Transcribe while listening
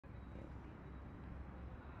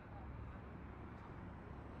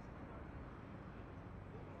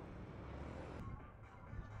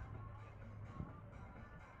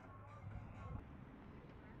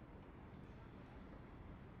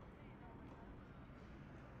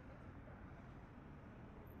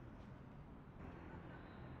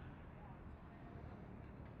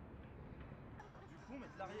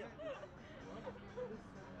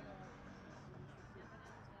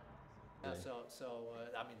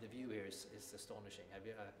I mean, the view here is astonishing. Have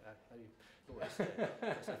you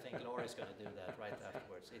because I think Laura's going to do that right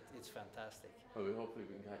afterwards. It's fantastic. Well, hopefully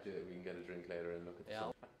we can get a drink later and look at the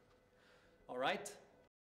sun. All right.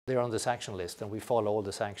 They're on the sanction list, and we follow all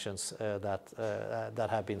the sanctions that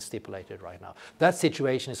have been stipulated right now. That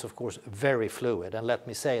situation is, of course, very fluid. And let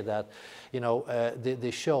me say that, you know,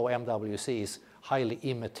 the show MWC is highly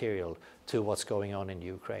immaterial to what's going on in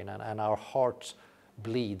Ukraine, and our heart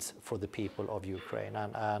bleeds for the people of Ukraine,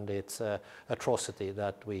 and it's an atrocity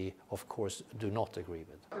that we, of course, do not agree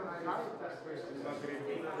with.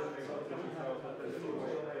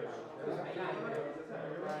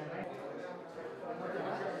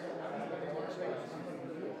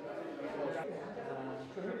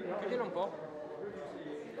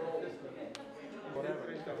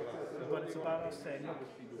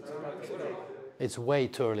 It's way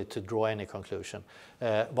too early to draw any conclusion.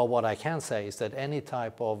 But what I can say is that any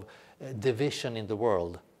type of division in the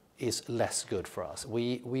world is less good for us.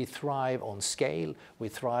 We thrive on scale, we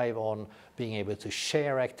thrive on being able to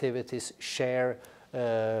share activities, share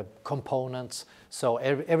components. So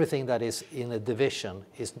everything that is in a division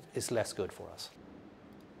is less good for us.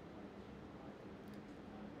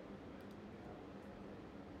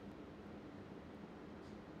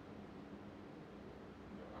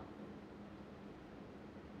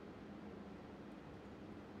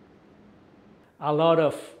 A lot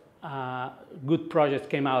of good projects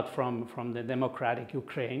came out from the democratic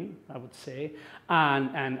Ukraine, I would say,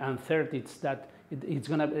 and third, it's that it's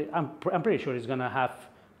gonna. I'm pretty sure it's gonna have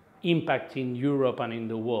impact in Europe and in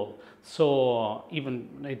the world. So even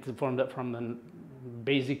from the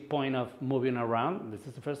basic point of moving around, this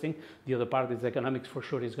is the first thing. The other part is economics. For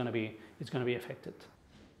sure, it's gonna be affected.